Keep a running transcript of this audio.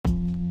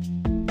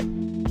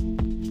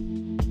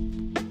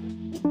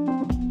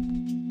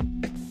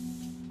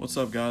What's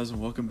up, guys,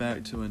 and welcome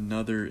back to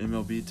another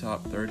MLB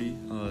Top 30.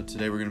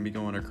 Today we're going to be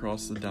going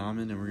across the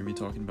diamond, and we're going to be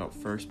talking about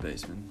first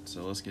baseman,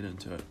 so let's get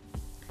into it.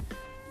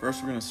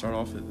 First, we're going to start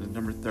off at the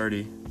number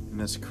 30, and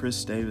that's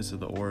Chris Davis of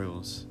the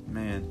Orioles.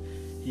 Man,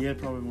 he had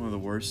probably one of the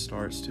worst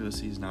starts to a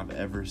season I've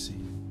ever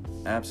seen.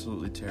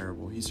 Absolutely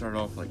terrible. He started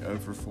off like 0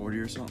 for 40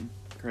 or something.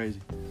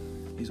 Crazy.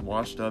 He's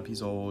washed up,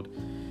 he's old.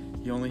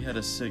 He only had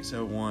a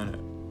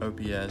 601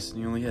 OPS, and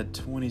he only had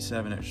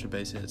 27 extra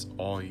base hits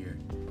all year.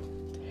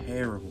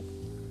 Terrible.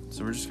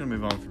 So we're just going to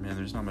move on from him.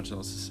 There's not much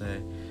else to say.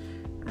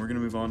 And we're going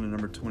to move on to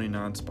number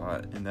 29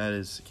 spot, and that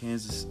is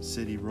Kansas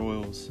City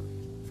Royals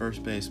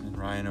first baseman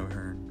Ryan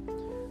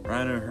O'Hearn.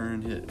 Ryan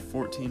O'Hearn hit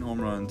 14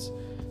 home runs,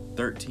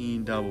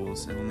 13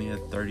 doubles, and only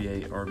had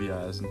 38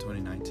 RBIs in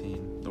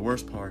 2019. The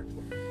worst part,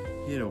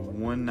 he had a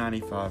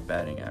 195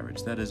 batting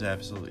average. That is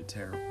absolutely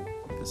terrible.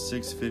 With a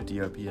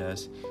 650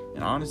 OPS.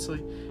 And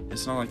honestly,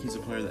 it's not like he's a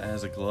player that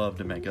has a glove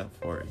to make up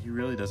for it. He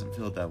really doesn't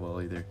feel it that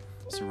well either.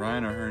 So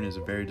Ryan O'Hearn is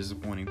a very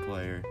disappointing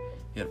player.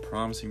 He had a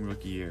promising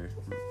rookie year,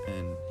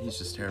 and he's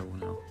just terrible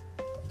now.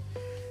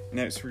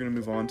 Next, we're going to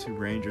move on to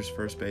Rangers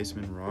first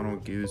baseman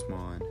Ronald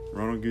Guzman.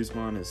 Ronald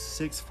Guzman is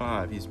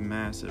 6'5". He's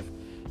massive.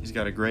 He's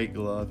got a great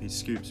glove. He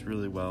scoops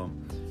really well,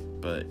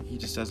 but he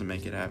just doesn't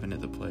make it happen at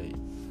the plate.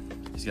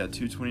 He's got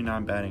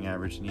 229 batting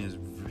average, and he has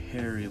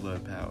very low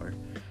power.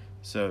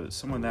 So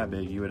someone that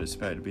big you would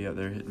expect to be up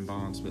there hitting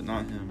bombs, but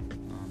not him.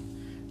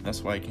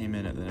 That's why he came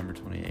in at the number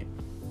 28.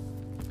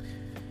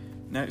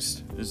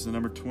 Next is the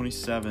number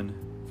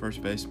 27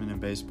 first baseman in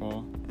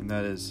baseball, and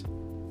that is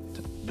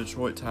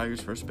Detroit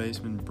Tigers first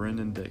baseman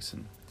Brendan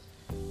Dixon.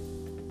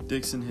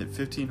 Dixon hit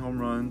 15 home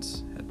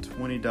runs, had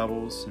 20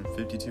 doubles, and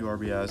 52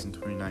 RBIs in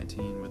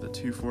 2019 with a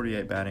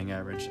 248 batting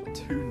average, a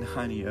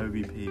 290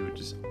 OBP, which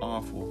is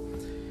awful,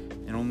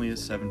 and only a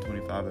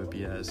 725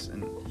 OPS,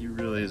 and he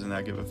really isn't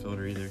that good of a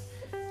fielder either.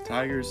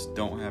 Tigers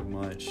don't have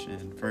much,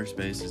 and first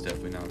base is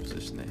definitely not a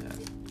position they have.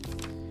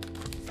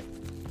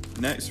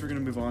 Next, we're going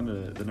to move on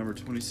to the number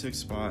 26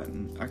 spot,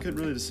 and I couldn't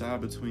really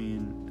decide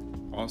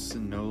between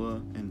Austin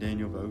Nola and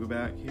Daniel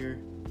Vogelbach here.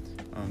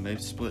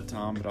 They've split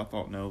time, but I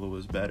thought Nola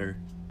was better,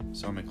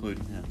 so I'm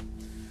including him.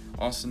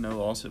 Austin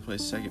Nola also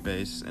plays second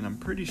base, and I'm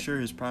pretty sure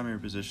his primary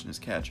position is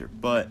catcher,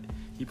 but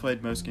he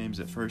played most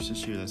games at first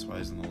this year, that's why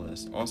he's on the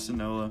list. Austin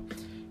Nola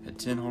had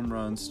 10 home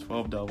runs,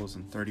 12 doubles,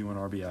 and 31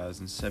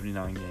 RBIs in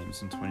 79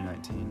 games in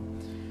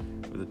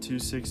 2019, with a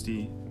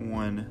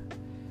 261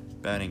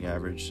 batting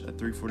average, a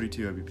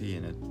 342 OBP,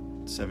 and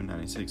a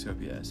 796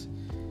 OPS.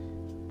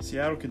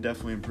 Seattle could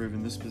definitely improve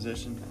in this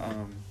position. I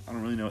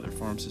don't really know what their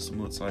farm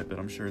system looks like, but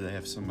I'm sure they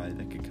have somebody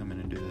that could come in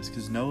and do this,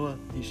 because Nola,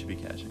 he should be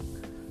catching.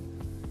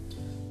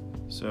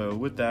 So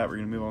with that, we're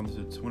going to move on to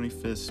the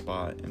 25th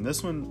spot, and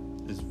this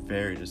one is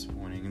very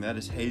disappointing, and that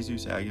is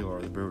Jesus Aguilar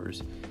of the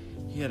Brewers.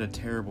 He had a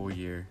terrible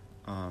year.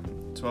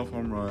 12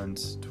 home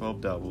runs, 12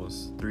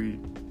 doubles,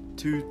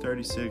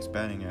 236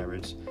 batting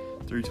average,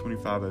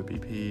 325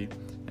 OBP,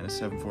 and a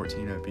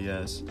 714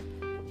 OPS.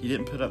 He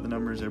didn't put up the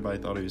numbers everybody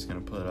thought he was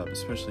going to put up,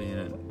 especially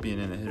being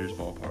in a hitter's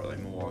ballpark like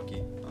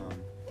Milwaukee.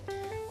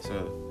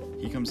 So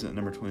he comes in at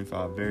number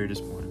 25, very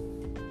disappointing.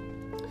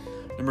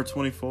 Number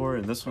 24,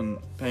 and this one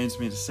pains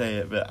me to say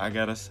it, but I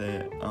got to say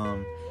it,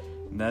 and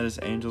that is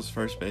Angels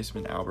first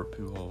baseman Albert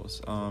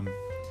Pujols.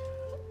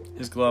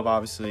 His glove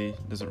obviously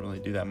doesn't really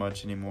do that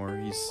much anymore.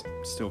 He's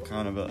still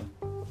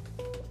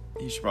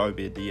he should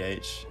probably be a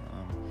DH.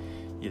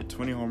 He had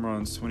 20 home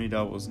runs, 20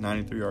 doubles,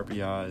 93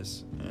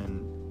 RBIs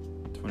in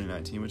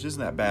 2019, which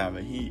isn't that bad,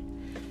 but he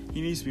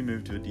needs to be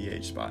moved to a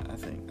DH spot, I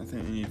think. I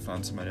think they need to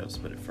find somebody else to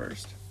put it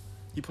first.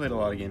 He played a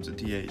lot of games at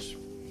DH,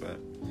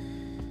 but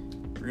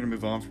we're going to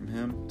move on from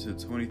him to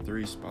the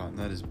 23 spot, and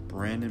that is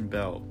Brandon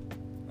Belt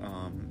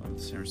of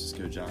the San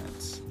Francisco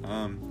Giants.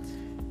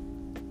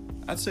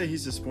 I'd say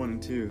he's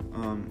disappointing too.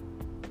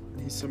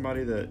 He's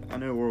somebody that I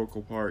know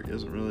Oracle Park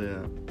isn't really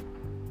a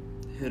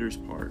hitter's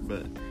park,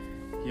 but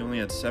he only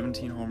had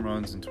 17 home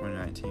runs in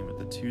 2019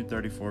 with a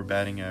 234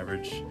 batting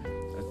average,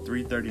 a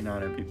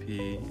 339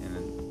 OBP,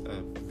 and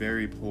a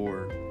very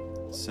poor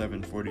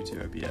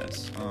 742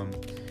 OPS. I'm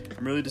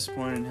really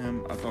disappointed in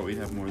him. I thought we'd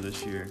have more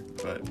this year,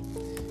 but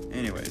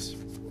anyways,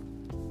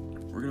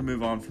 we're going to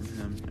move on from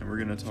him, and we're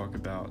going to talk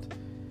about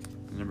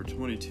the number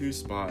 22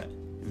 spot,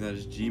 and that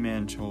is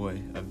Ji-Man Choi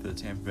of the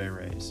Tampa Bay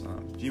Rays.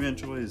 Ji-Man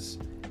Choi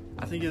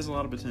I think he has a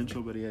lot of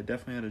potential, but he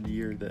definitely had a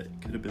year that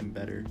could have been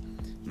better.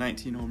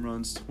 19 home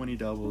runs, 20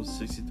 doubles,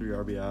 63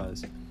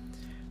 RBIs,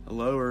 a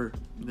lower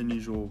than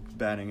usual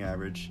batting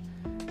average,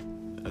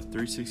 a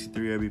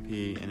 363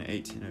 OBP, and an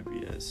 18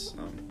 OPS.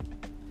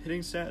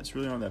 Hitting stats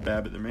really aren't that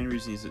bad, but the main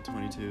reason he's at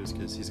 22 is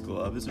because his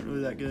glove isn't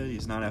really that good.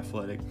 He's not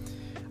athletic.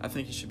 I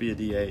think he should be a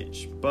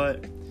DH,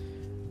 but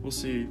we'll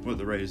see what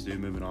the Rays do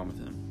moving on with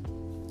him.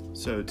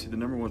 So to the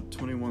number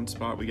 21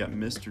 spot, we got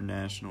Mr.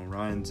 National,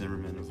 Ryan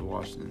Zimmerman of the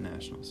Washington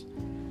Nationals.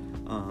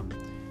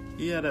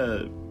 He had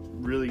a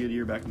really good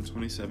year back in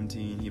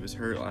 2017. He was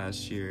hurt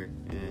last year,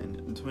 and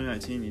in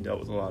 2019 he dealt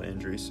with a lot of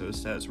injuries, so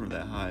his stats weren't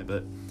that high,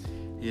 but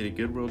he had a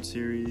good World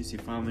Series. He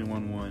finally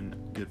won one.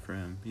 Good for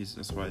him.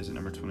 That's why he's at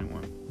number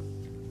 21.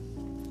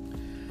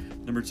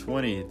 Number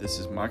 20, this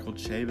is Michael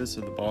Chavis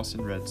of the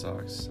Boston Red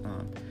Sox.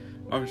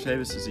 Michael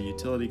Chavis is a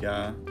utility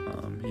guy.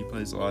 He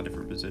plays a lot of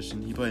different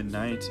positions. He played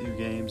 92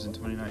 games in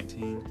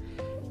 2019,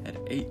 had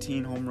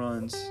 18 home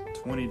runs,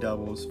 20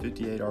 doubles,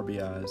 58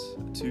 RBIs,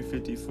 a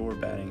 254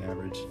 batting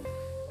average,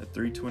 a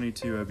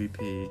 322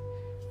 OBP,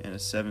 and a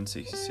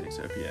 766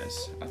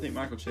 OPS. I think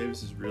Michael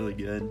Chavis is really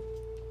good.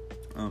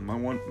 My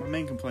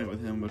main complaint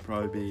with him would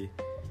probably be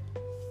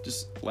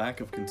just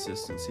lack of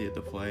consistency at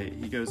the plate.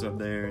 He goes up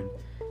there and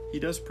he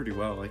does pretty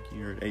well. Like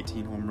you heard,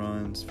 18 home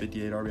runs,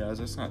 58 RBIs.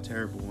 That's not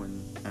terrible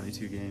in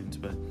 92 games,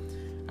 but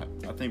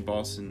I think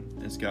Boston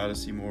has got to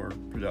see more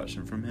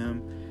production from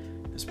him,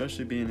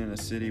 especially being in a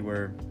city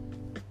where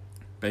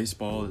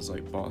baseball is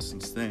like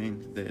Boston's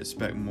thing. They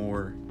expect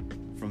more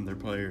from their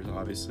players,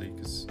 obviously,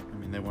 because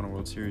they won a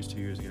World Series 2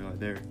 years ago. Like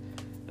they're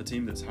a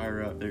team that's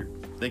higher up.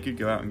 They could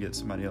go out and get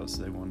somebody else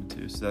if they wanted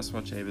to. So that's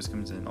why Chavis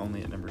comes in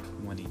only at number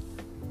 20.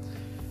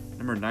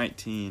 Number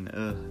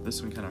 19,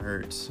 this one kind of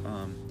hurts.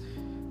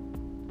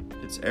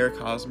 It's Eric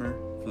Hosmer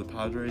for the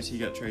Padres. He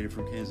got traded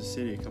from Kansas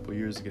City a couple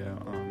years ago,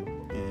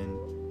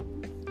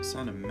 and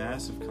signed a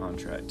massive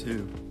contract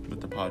too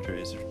with the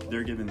Padres.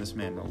 They're giving this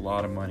man a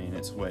lot of money, and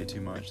it's way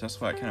too much.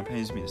 That's why it kind of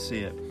pains me to see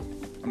it.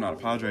 I'm not a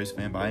Padres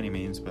fan by any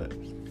means, but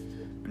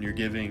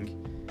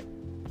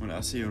when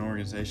I see an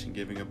organization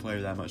giving a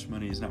player that much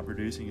money, he's not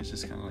producing, it's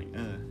just kind of like,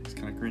 it's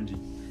kind of cringy.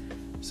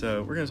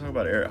 So we're going to talk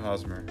about Eric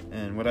Hosmer,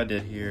 and what I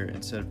did here,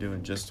 instead of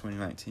doing just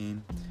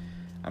 2019,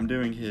 I'm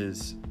doing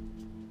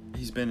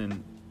he's been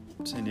in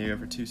San Diego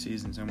for 2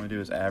 seasons. I'm going to do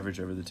his average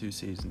over the 2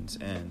 seasons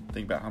and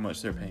think about how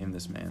much they're paying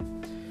this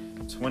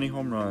man. 20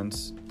 home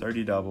runs,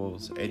 30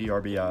 doubles, 80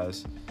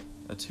 RBIs,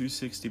 a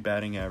 260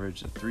 batting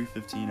average, a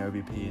 315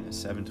 OBP, and a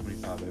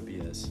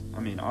 725 OPS.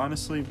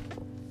 Honestly,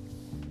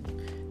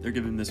 they're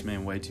giving this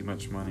man way too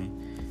much money.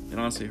 It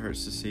honestly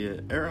hurts to see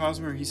it. Eric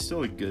Hosmer, he's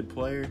still a good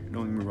player.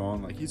 Don't get me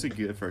wrong. He's a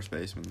good first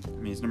baseman.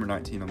 He's number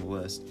 19 on the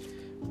list.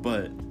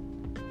 But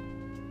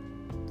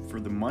for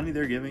the money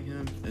they're giving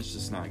him, it's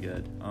just not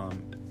good.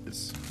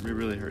 It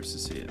really hurts to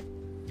see it.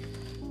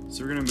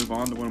 So we're going to move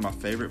on to one of my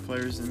favorite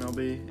players in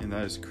MLB, and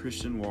that is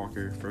Christian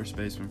Walker, first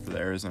baseman for the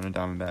Arizona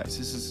Diamondbacks.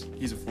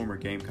 He's a former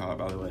Gamecock,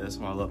 by the way. That's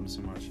why I love him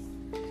so much.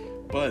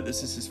 But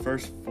this is his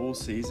first full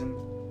season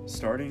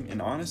starting,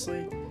 and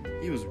honestly,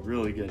 he was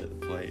really good at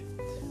the plate.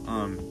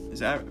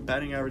 His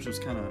batting average was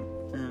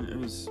it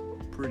was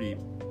pretty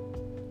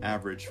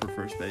average for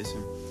first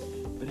baseman.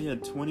 But he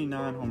had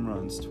 29 home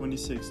runs,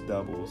 26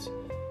 doubles,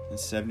 and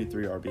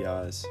 73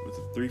 RBIs with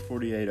a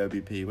 348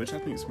 OBP, which I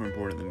think is more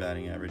important than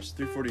batting average.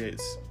 348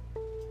 is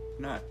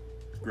not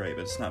great,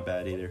 but it's not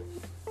bad either.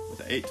 With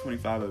an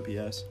 825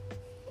 OPS.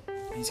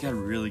 He's got a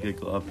really good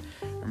glove.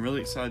 I'm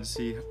really excited to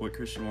see what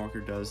Christian Walker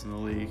does in the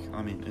league.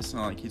 It's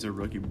not like he's a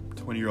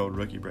 20-year-old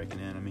rookie breaking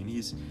in.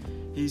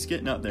 He's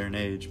getting up there in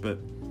age, but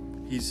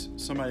he's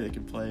somebody that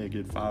could play a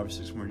good 5 or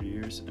 6 more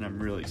years, and I'm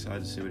really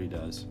excited to see what he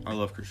does. I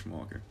love Christian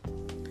Walker.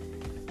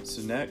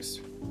 So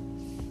next,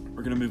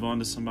 we're going to move on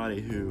to somebody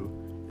who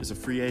is a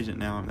free agent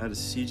now, and that is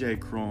CJ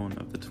Cron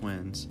of the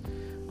Twins.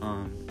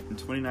 In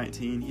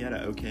 2019, he had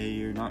an okay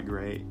year, not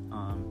great.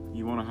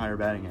 You want a higher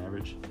batting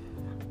average.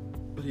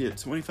 But he had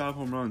 25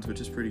 home runs, which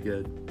is pretty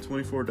good,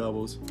 24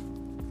 doubles,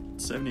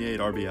 78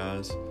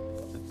 RBIs,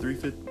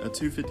 a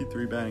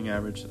 253 batting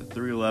average, a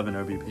 311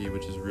 OBP,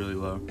 which is really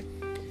low,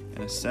 and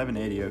a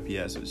 780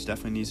 OPS, which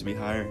definitely needs to be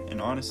higher.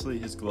 And honestly,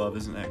 his glove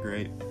isn't that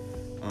great.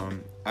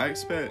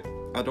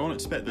 I don't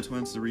expect the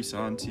Twins to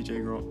re-sign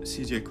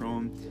CJ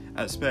Cron.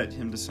 I expect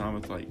him to sign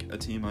with a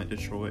team like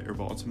Detroit or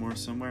Baltimore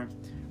somewhere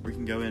where he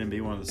can go in and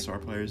be one of the star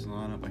players in the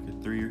lineup, like a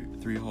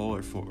three-hole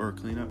or a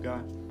cleanup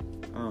guy.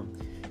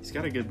 He's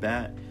got a good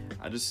bat.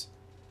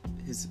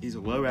 He's a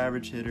low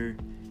average hitter,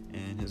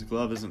 and his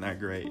glove isn't that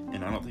great,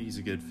 and I don't think he's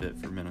a good fit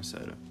for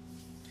Minnesota.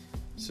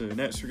 So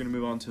next we're going to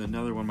move on to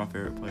another one of my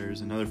favorite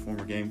players, another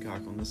former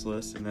Gamecock on this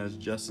list, and that is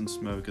Justin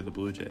Smoak of the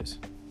Blue Jays.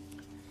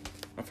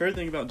 My favorite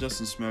thing about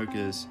Justin Smoak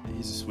is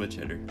he's a switch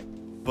hitter,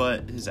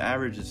 but his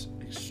average is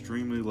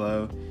extremely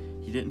low.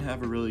 He didn't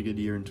have a really good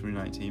year in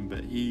 2019,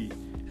 but he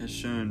has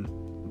shown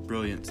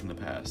brilliance in the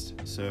past,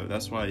 so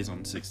that's why he's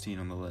on 16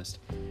 on the list.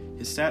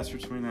 His stats for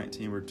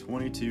 2019 were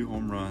 22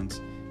 home runs,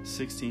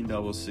 16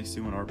 doubles,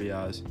 61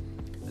 RBIs,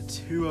 a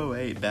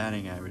 208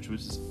 batting average,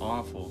 which is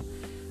awful,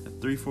 a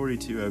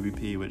 342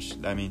 OBP,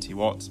 which that means he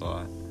walks a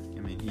lot.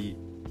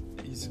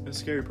 He's a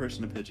scary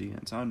person to pitch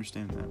against. I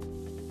understand that.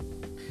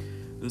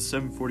 The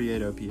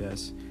 748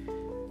 OPS,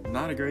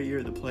 not a great year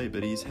at the plate,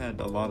 but he's had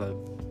a lot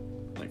of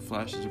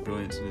flashes of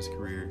brilliance in his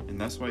career, and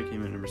that's why he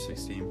came in at number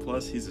 16.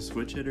 Plus, he's a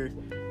switch hitter,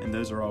 and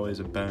those are always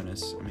a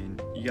bonus.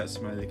 You got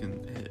somebody that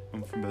can hit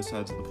from both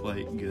sides of the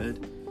plate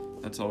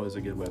good. That's always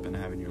a good weapon to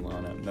have in your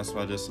lineup, and that's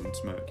why Justin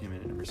Smoak came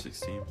in at number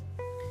 16.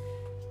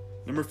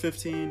 Number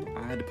 15,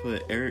 I had to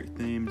put Eric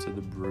Thames of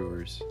the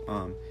Brewers.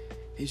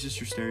 He's just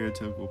your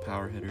stereotypical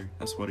power hitter.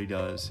 That's what he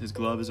does. His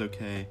glove is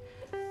okay.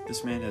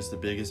 This man has the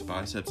biggest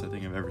biceps I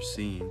think I've ever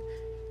seen.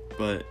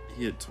 But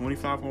he had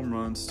 25 home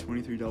runs,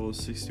 23 doubles,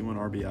 61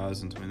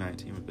 RBIs in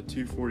 2019 with a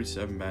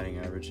 247 batting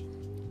average,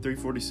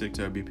 346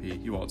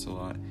 OBP. He walks a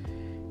lot.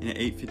 And an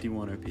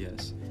 851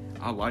 OPS.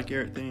 I like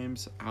Eric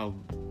Thames. I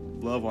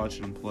love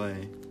watching him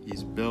play.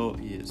 He's built.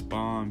 He hits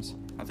bombs.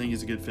 I think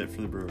he's a good fit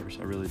for the Brewers.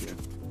 I really do.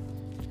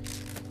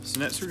 So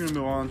next we're going to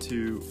move on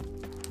to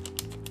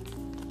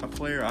a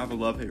player I have a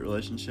love-hate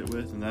relationship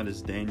with, and that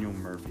is Daniel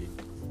Murphy.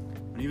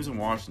 When he was in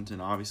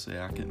Washington, obviously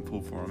I couldn't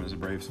pull for him as a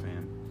Braves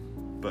fan,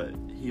 but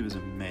he was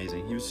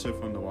amazing. He was so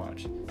fun to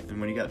watch. And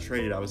when he got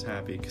traded, I was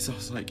happy because I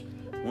was like,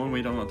 one,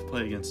 we don't have to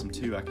play against him.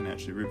 Two, I can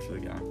actually root for the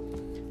guy.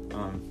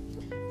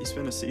 He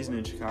spent a season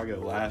in Chicago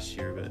last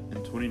year, but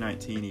in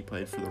 2019 he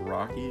played for the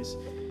Rockies.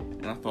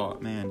 And I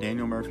thought, man,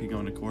 Daniel Murphy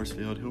going to Coors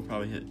Field, he'll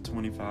probably hit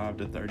 25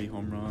 to 30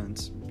 home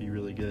runs, be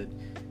really good.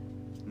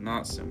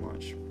 Not so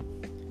much.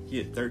 He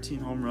hit 13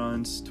 home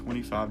runs,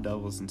 25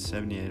 doubles, and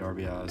 78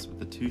 RBIs with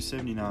a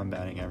 279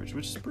 batting average,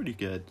 which is pretty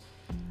good.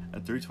 A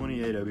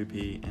 328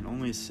 OBP and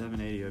only a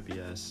 780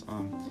 OPS.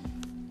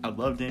 I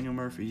love Daniel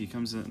Murphy. He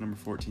comes in at number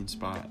 14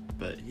 spot,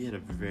 but he had a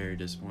very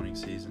disappointing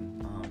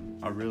season.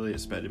 I really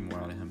expected more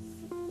out of him.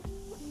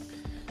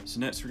 So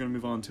next we're going to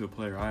move on to a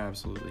player I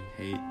absolutely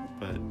hate,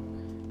 but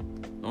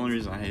the only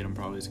reason I hate him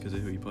probably is because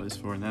of who he plays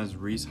for, and that is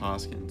Rhys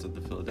Hoskins of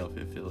the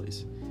Philadelphia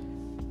Phillies.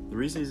 The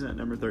reason he's at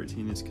number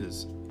 13 is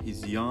because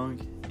he's young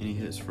and he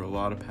hits for a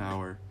lot of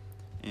power,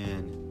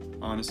 and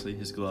honestly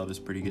his glove is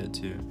pretty good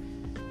too.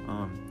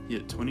 He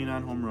hit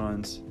 29 home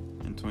runs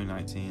in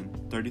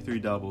 2019, 33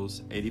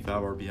 doubles,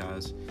 85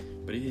 RBIs,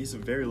 but he's a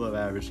very low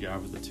average guy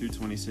with a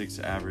 226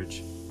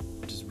 average,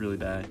 which is really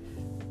bad.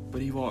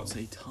 But he walks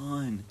a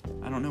ton.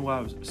 I don't know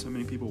why so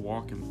many people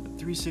walk him. A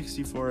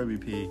 364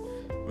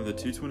 OBP with a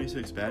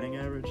 226 batting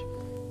average.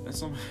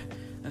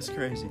 That's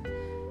crazy.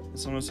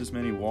 It's almost as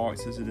many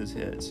walks as it is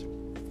hits.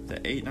 The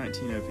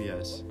 819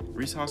 OPS.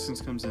 Rhys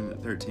Hoskins comes in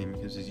at 13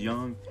 because he's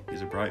young,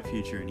 he's a bright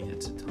future, and he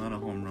hits a ton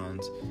of home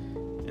runs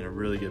in a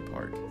really good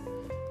park.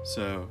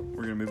 So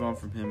we're going to move on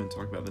from him and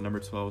talk about the number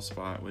 12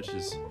 spot, which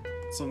is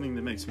something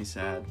that makes me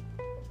sad.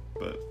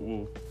 But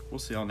we'll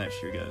see how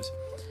next year goes.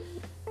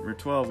 Number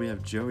 12, we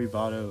have Joey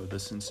Votto of the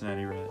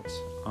Cincinnati Reds.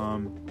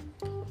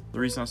 The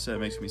reason I said it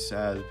makes me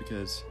sad is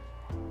because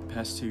the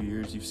past 2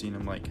 years you've seen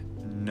him like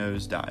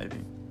nose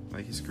diving.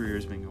 Like his career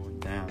has been going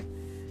down.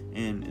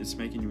 And it's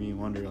making me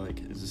wonder, like,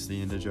 is this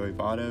the end of Joey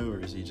Votto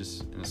or is he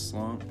just in a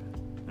slump?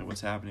 And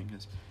what's happening?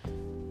 Because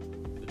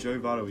the Joey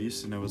Votto we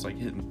used to know was like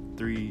hitting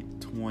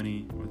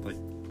 320 with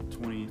like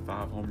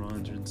 25 home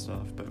runs and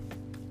stuff, but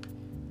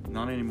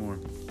not anymore,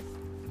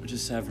 which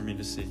is sad for me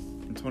to see.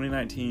 In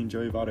 2019,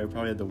 Joey Votto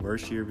probably had the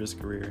worst year of his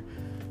career.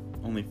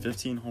 Only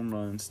 15 home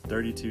runs,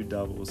 32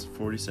 doubles,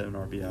 47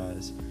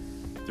 RBIs,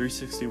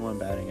 361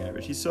 batting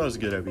average. He still has a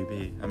good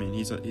OBP. I mean,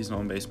 he's an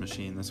on-base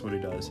machine. That's what he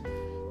does.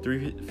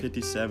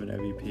 357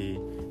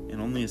 OBP and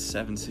only a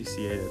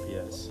 768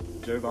 OPS.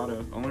 Joey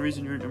Votto, the only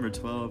reason you're at number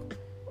 12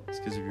 is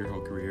because of your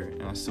whole career,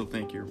 and I still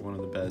think you're one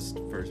of the best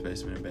first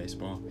basemen in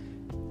baseball.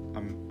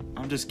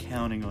 I'm just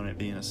counting on it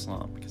being a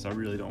slump because I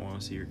really don't want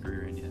to see your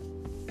career end yet.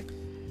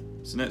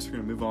 So next we're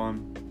going to move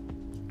on,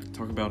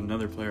 talk about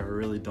another player I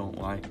really don't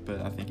like,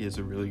 but I think he has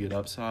a really good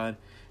upside,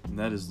 and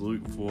that is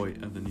Luke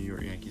Voit of the New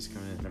York Yankees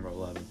coming in at number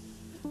 11.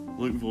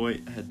 Luke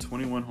Voit had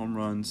 21 home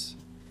runs,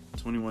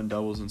 21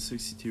 doubles, and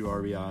 62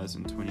 RBIs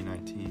in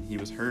 2019. He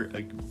was hurt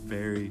a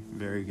very,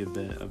 very good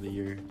bit of the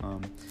year.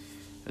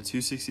 A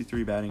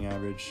 263 batting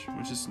average,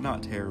 which is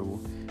not terrible.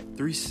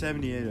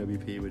 378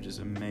 OBP, which is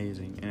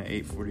amazing, and an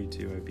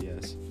 842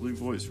 OPS. Luke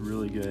Voit's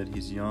really good.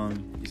 He's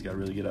young. He's got a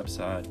really good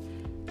upside.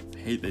 I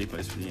hate that he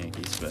plays for the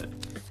Yankees, but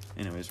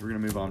anyways, we're going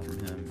to move on from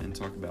him and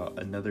talk about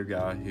another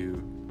guy who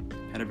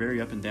had a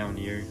very up and down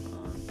year.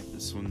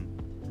 This one,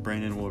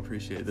 Brandon will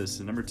appreciate this.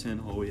 The number 10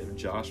 hole, we have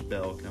Josh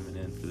Bell coming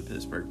in for the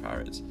Pittsburgh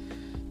Pirates.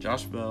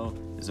 Josh Bell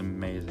is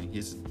amazing.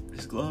 His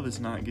glove is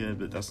not good,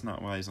 but that's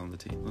not why he's on the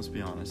team. Let's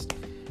be honest.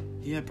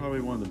 He had probably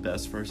one of the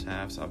best first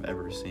halves I've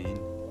ever seen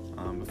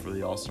before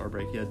the All-Star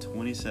break. He had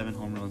 27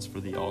 home runs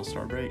for the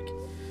All-Star break.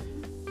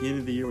 He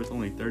ended the year with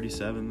only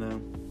 37,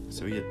 though.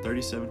 So he had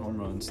 37 home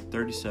runs,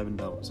 37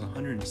 doubles,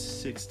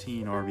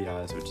 116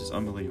 RBIs, which is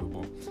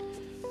unbelievable.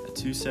 A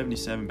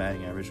 277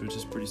 batting average, which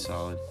is pretty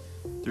solid.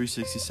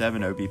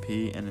 367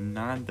 OBP, and a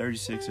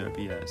 936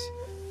 OPS.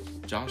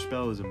 Josh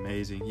Bell is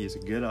amazing. He has a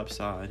good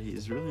upside. He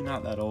is really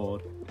not that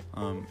old.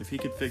 If he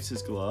could fix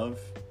his glove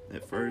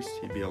at first,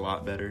 he'd be a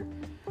lot better.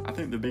 I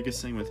think the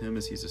biggest thing with him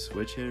is he's a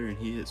switch hitter, and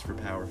he hits for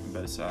power from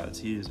both sides.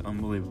 He is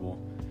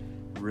unbelievable.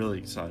 Really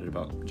excited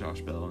about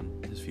Josh Bell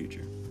and his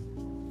future.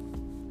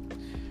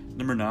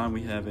 Number 9,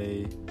 we have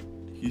a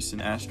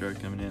Houston Astro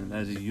coming in, and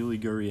that is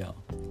Yuli Gurriel.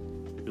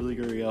 Yuli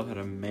Gurriel had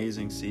an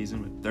amazing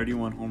season with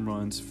 31 home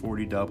runs,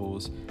 40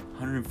 doubles,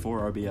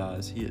 104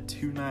 RBIs. He hit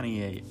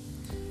 298,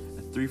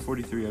 a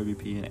 343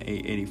 OBP, and an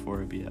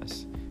 884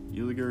 OPS.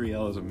 Yuli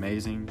Gurriel is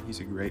amazing. He's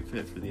a great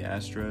fit for the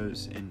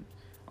Astros, and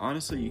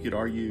honestly, you could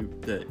argue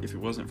that if it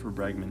wasn't for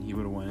Bregman, he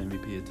would have won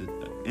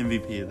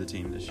MVP of the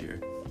team this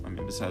year. I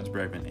mean, besides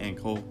Bregman and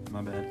Cole,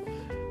 my bad.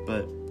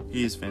 But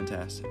he is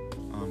fantastic.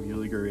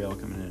 Yuli Gurriel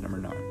coming in at number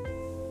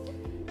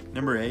 9.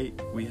 Number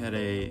 8, we had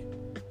a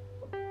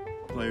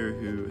player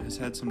who has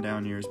had some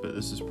down years, but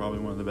this is probably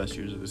one of the best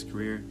years of his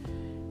career,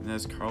 and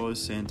that's Carlos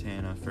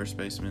Santana, first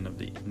baseman of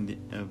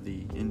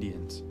the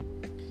Indians.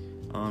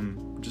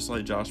 Just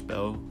like Josh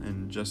Bell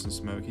and Justin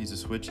Smoke, he's a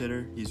switch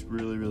hitter. He's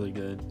really, really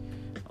good.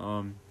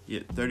 He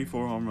hit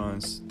 34 home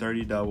runs,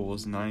 30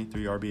 doubles,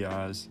 93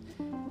 RBIs,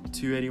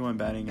 281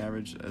 batting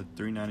average, a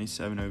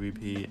 397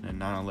 OBP, and a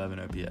 911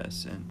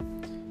 OPS.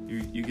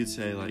 And you could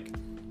say, like,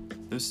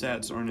 those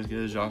stats aren't as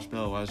good as Josh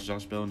Bell. Why is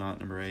Josh Bell not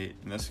number 8?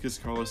 And that's because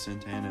Carlos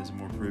Santana is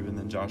more proven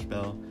than Josh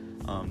Bell.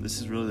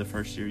 This is really the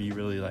first year you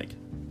really, like,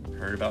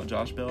 heard about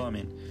Josh Bell. I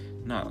mean,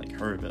 not, like,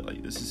 heard of it.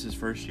 Like, this is his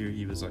first year.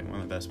 He was, like,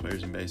 one of the best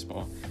players in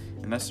baseball.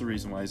 And that's the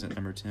reason why he's at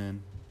number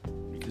 10,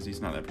 because he's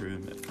not that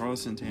proven. But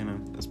Carlos Santana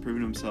has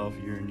proven himself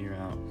year in, year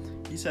out.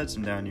 He's had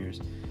some down years,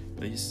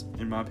 but he's,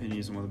 in my opinion,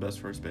 he's one of the best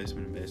first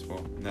basemen in baseball,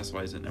 and that's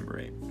why he's at number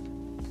 8.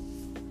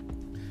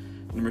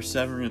 Number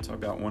 7, we're going to talk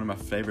about one of my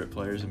favorite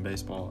players in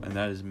baseball, and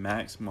that is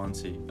Max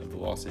Muncy of the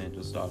Los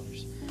Angeles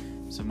Dodgers.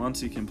 So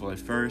Muncy can play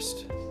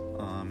first,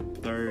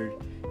 third.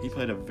 He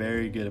played a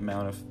very good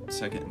amount of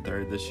second and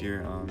third this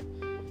year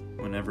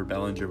whenever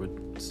Bellinger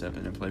would step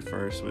in and play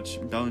first, which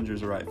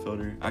Bellinger's a right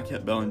fielder. I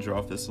kept Bellinger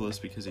off this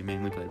list because he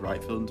mainly played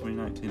right field in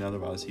 2019.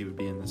 Otherwise, he would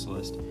be in this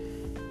list.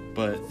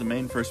 But the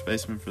main first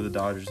baseman for the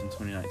Dodgers in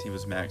 2019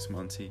 was Max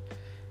Muncy.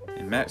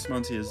 And Max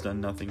Muncy has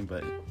done nothing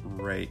but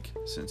rake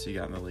since he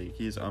got in the league.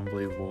 He is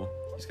unbelievable.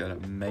 He's got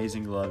an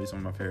amazing glove. He's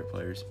one of my favorite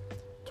players.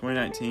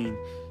 2019,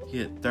 he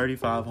hit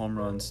 35 home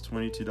runs,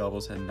 22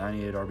 doubles, had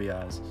 98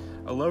 RBIs.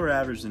 A lower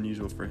average than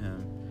usual for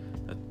him.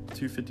 A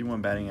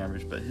 251 batting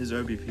average, but his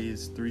OBP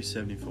is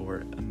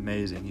 374.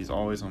 Amazing. He's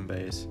always on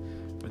base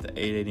with an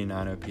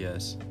 889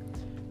 OPS.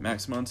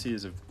 Max Muncy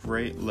is a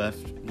great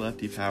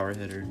lefty power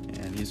hitter,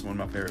 and he's one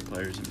of my favorite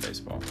players in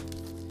baseball.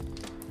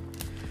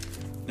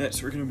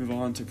 Next, we're going to move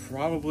on to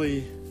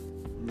probably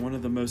one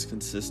of the most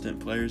consistent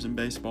players in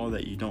baseball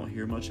that you don't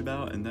hear much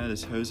about, and that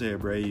is Jose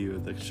Abreu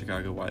of the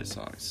Chicago White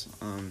Sox.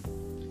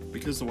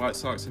 Because the White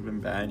Sox have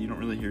been bad, you don't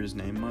really hear his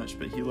name much,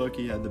 but he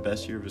low-key had the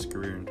best year of his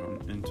career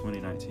in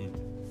 2019.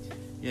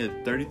 He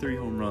had 33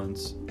 home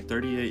runs,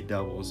 38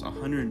 doubles,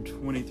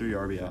 123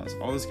 RBIs.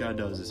 All this guy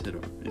does is get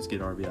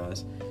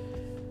RBIs.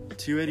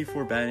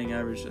 284 batting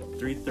average, a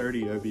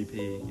 330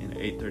 OBP, and an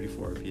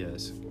 834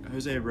 OPS.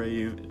 Jose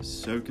Abreu is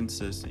so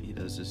consistent. He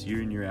does this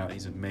year in, year out.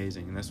 He's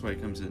amazing, and that's why he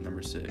comes in at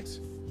number 6.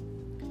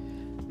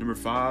 Number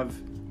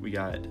 5, we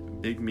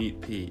got Big Meat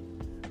Pete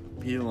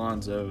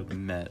Alonso of the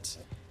Mets.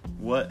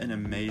 What an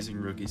amazing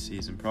rookie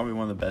season. Probably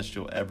one of the best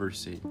you'll ever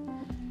see.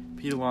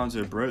 Pete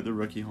Alonso broke the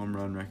rookie home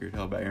run record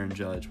held by Aaron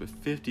Judge with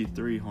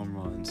 53 home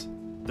runs,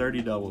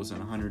 30 doubles,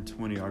 and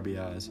 120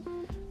 RBIs,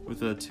 with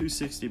a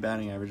 260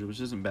 batting average, which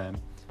isn't bad,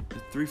 a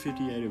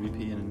 358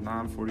 OBP, and a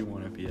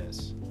 941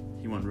 OPS.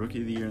 He won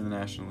Rookie of the Year in the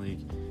National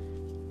League.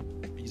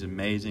 He's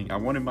amazing. I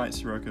wanted Mike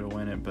Soroka to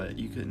win it, but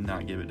you could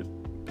not give it to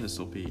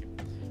Pistol Pete.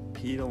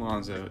 Pete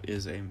Alonso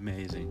is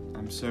amazing.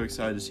 I'm so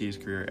excited to see his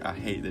career. I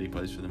hate that he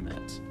plays for the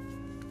Mets.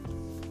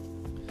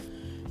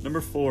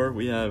 Number 4,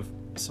 we have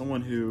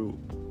someone who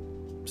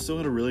still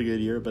had a really good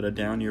year, but a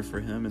down year for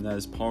him, and that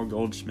is Paul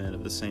Goldschmidt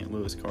of the St.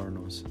 Louis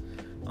Cardinals.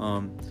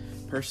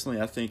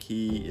 Personally, I think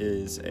he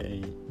is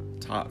a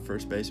top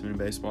first baseman in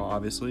baseball,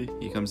 obviously.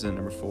 He comes in at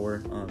number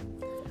 4.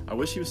 I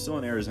wish he was still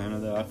in Arizona,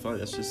 though. I feel like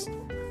that's just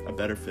a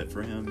better fit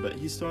for him, but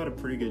he still had a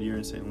pretty good year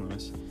in St.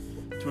 Louis.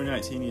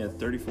 2019, he had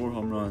 34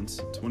 home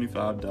runs,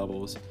 25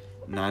 doubles,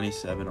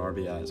 97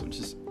 RBIs, which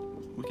is,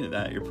 looking at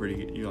that,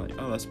 you're like,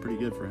 oh, that's pretty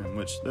good for him,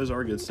 which those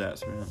are good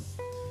stats for him.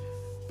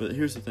 But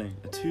here's the thing,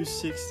 a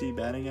 260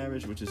 batting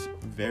average, which is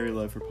very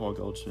low for Paul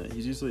Goldschmidt.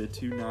 He's usually a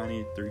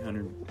 290,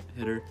 300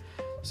 hitter,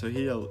 so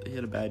he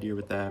had a bad year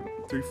with that.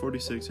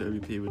 346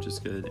 OBP, which is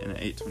good, and an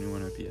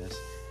 821 OPS.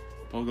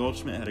 Paul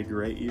Goldschmidt had a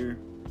great year,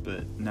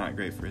 but not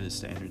great for his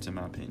standards, in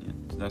my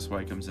opinion. So that's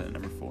why he comes in at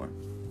number 4.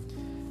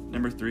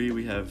 Number 3,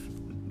 we have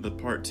the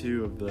part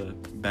 2 of the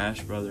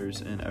Bash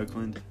brothers in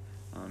Oakland,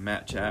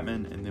 Matt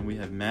Chapman, and then we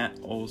have Matt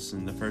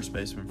Olson, the first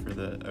baseman for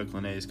the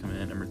Oakland A's, coming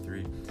in at number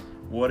 3.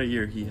 What a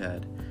year he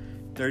had.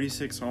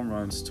 36 home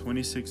runs,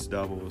 26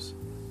 doubles,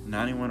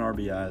 91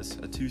 RBIs,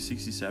 a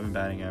 267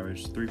 batting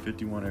average,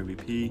 351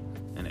 OBP,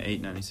 and an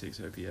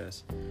 896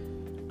 OPS.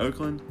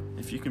 Oakland,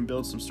 if you can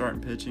build some starting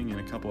pitching and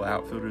a couple of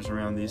outfielders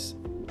around these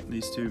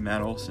two,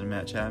 Matt Olson and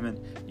Matt Chapman,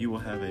 you will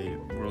have a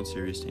World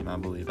Series team, I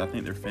believe. I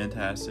think they're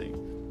fantastic.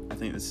 I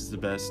think this is the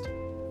best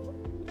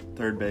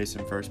third base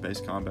and first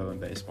base combo in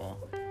baseball.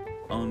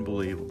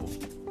 Unbelievable.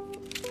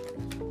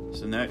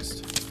 So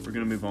next, we're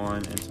going to move on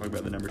and talk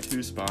about the number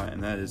 2 spot,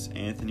 and that is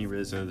Anthony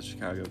Rizzo of the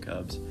Chicago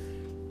Cubs.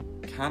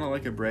 Kind of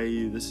like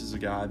Abreu, this is a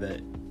guy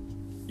that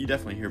you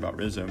definitely hear about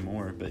Rizzo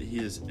more, but he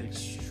is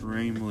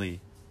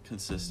extremely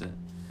consistent.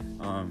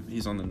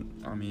 He's on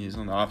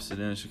the opposite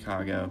end of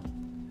Chicago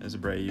as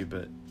Abreu,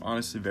 but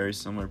honestly very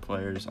similar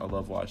players. I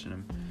love watching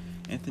him.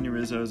 Anthony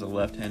Rizzo is a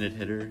left-handed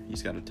hitter.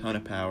 He's got a ton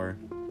of power.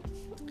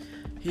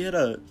 He had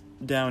a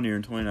down year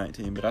in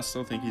 2019, but I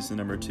still think he's the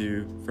number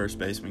 2 first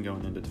baseman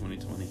going into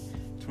 2020.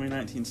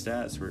 2019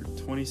 stats were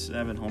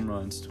 27 home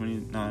runs,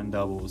 29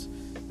 doubles,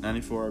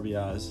 94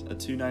 RBIs, a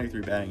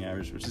 293 batting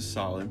average, which is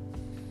solid,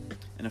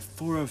 and a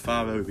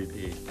 405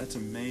 OBP. That's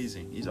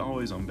amazing. He's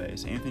always on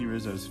base. Anthony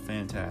Rizzo is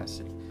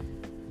fantastic.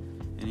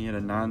 And he had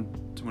a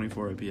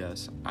 924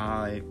 OPS.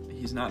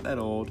 He's not that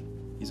old.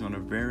 He's on a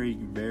very,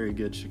 very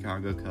good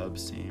Chicago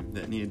Cubs team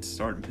that needs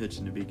starting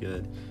pitching to be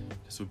good.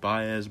 Just with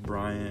Baez,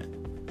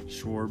 Bryant,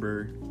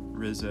 Schwarber,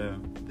 Rizzo,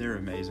 they're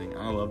amazing.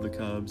 I love the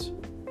Cubs.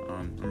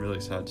 I'm really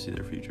excited to see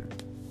their future.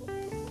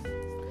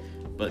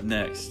 But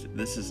next,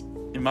 this is,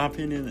 in my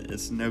opinion,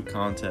 it's no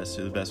contest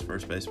who the best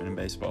first baseman in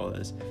baseball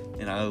is.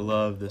 And I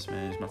love this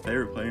man. He's my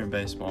favorite player in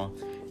baseball,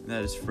 and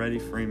that is Freddie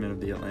Freeman of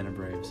the Atlanta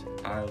Braves.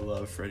 I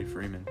love Freddie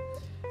Freeman.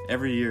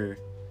 Every year,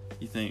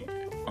 you think,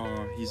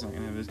 oh, he's not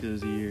going to have as good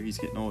as a year. He's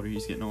getting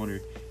older.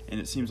 And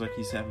it seems like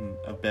he's having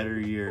a better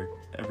year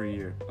every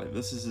year. Like,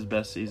 this is his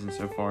best season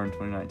so far in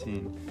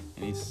 2019,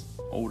 and he's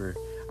older.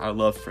 I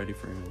love Freddie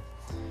Freeman.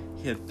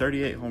 He had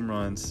 38 home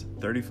runs,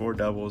 34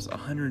 doubles,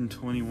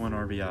 121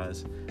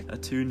 RBIs, a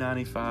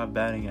 295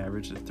 batting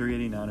average, a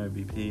 389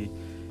 OBP,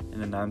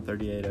 and a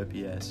 938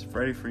 OPS.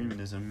 Freddie Freeman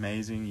is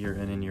amazing year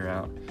in and year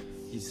out.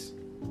 He's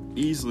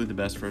easily the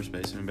best first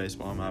baseman in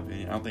baseball, in my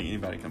opinion. I don't think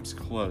anybody comes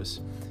close,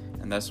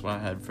 and that's why I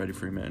had Freddie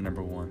Freeman at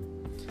number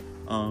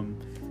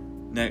 1.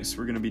 Next,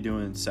 we're going to be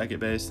doing second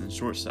base and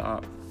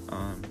shortstop.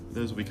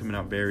 Those will be coming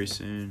out very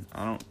soon.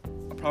 I'll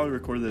probably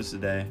record those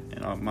today,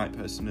 and I might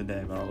post them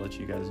today, but I'll let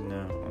you guys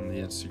know on the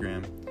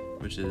Instagram,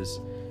 which is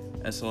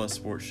SLS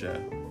Sports Show,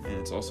 and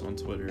it's also on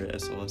Twitter at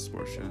SLS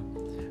Sports Show.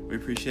 We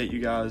appreciate you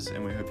guys,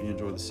 and we hope you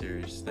enjoy the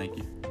series. Thank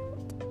you.